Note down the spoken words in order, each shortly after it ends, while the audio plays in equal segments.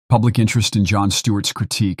Public interest in Jon Stewart's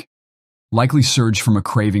critique likely surged from a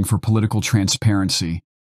craving for political transparency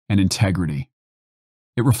and integrity.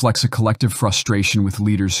 It reflects a collective frustration with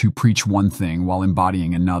leaders who preach one thing while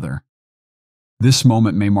embodying another. This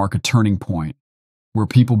moment may mark a turning point where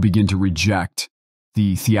people begin to reject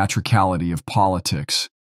the theatricality of politics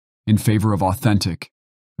in favor of authentic,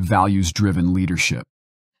 values-driven leadership.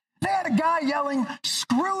 They had a guy yelling,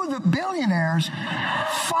 "Screw the billionaires,"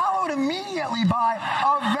 followed immediately by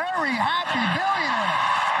a very happy billionaire.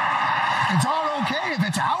 It's all okay if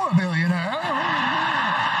it's our billionaire.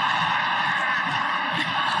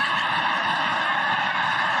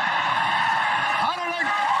 I don't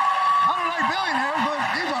like billionaires, but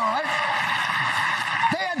he's all right.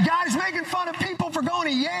 They had guys making fun of people for going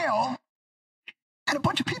to Yale, and a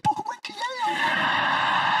bunch of people who went to Yale.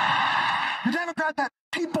 The Democrats had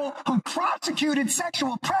people who prosecuted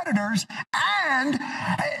sexual predators and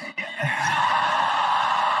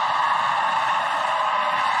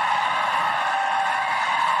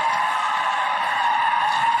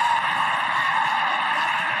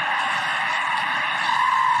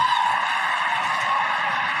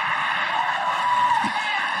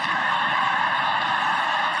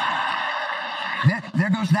there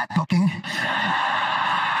goes that booking.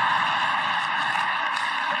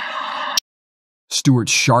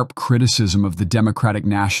 Stewart's sharp criticism of the Democratic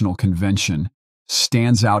National Convention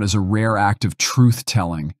stands out as a rare act of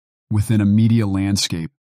truth-telling within a media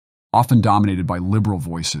landscape often dominated by liberal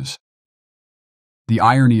voices. The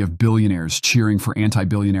irony of billionaires cheering for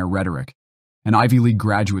anti-billionaire rhetoric and Ivy League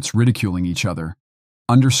graduates ridiculing each other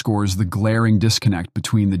underscores the glaring disconnect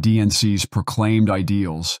between the DNC's proclaimed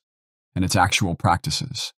ideals and its actual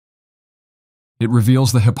practices. It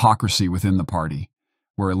reveals the hypocrisy within the party,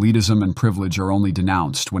 where elitism and privilege are only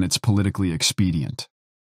denounced when it's politically expedient.